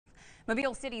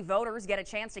Mobile City voters get a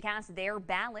chance to cast their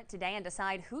ballot today and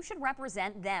decide who should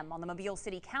represent them on the Mobile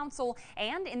City Council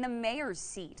and in the mayor's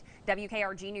seat.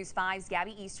 WKRG News 5's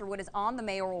Gabby Easterwood is on the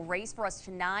mayoral race for us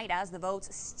tonight as the votes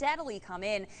steadily come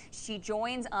in. She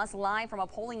joins us live from a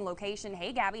polling location.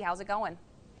 Hey, Gabby, how's it going?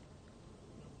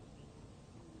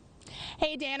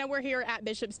 Hey Dana, we're here at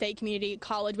Bishop State Community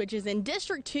College, which is in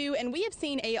District 2, and we have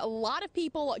seen a lot of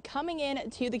people coming in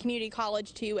to the community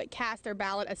college to cast their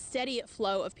ballot, a steady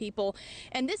flow of people.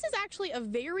 And this is actually a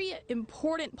very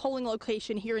important polling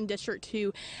location here in District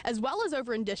 2, as well as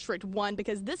over in District 1,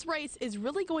 because this race is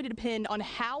really going to depend on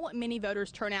how many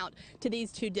voters turn out to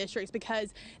these two districts,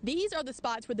 because these are the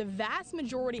spots where the vast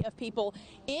majority of people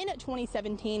in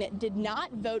 2017 did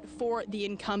not vote for the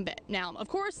incumbent. Now, of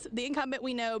course, the incumbent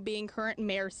we know being current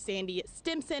Mayor Sandy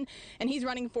Stimson, and he's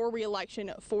running for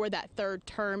re-election for that third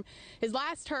term. His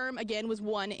last term, again, was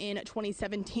won in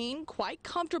 2017 quite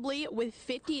comfortably with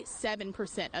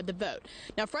 57% of the vote.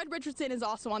 Now, Fred Richardson is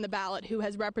also on the ballot, who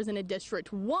has represented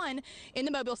District 1 in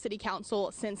the Mobile City Council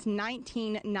since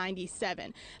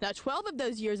 1997. Now, 12 of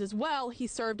those years as well, he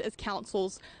served as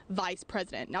council's vice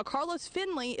president. Now, Carlos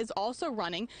Finley is also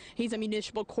running. He's a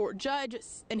municipal court judge,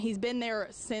 and he's been there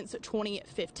since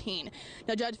 2015.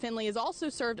 Now, Judge Finley has also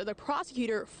served as a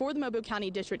prosecutor for the Mobile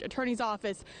County District Attorney's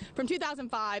Office from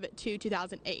 2005 to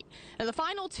 2008. Now, the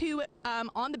final two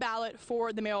on the ballot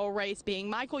for the mayoral race being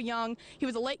Michael Young. He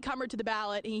was a latecomer to the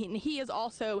ballot, and he is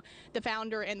also the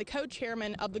founder and the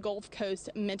co-chairman of the Gulf Coast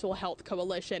Mental Health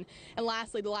Coalition. And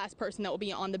lastly, the last person that will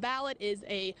be on the ballot is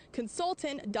a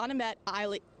consultant, Donamette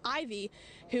Ivy,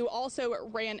 who also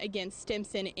ran against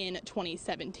Stimson in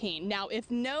 2017. Now,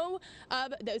 if no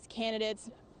of those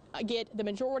candidates get the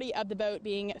majority of the vote,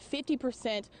 being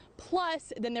 50%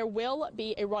 plus, then there will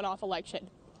be a runoff election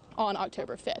on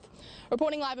October 5th.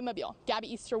 Reporting live in Mobile,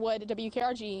 Gabby Easterwood,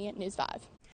 WKRG News 5.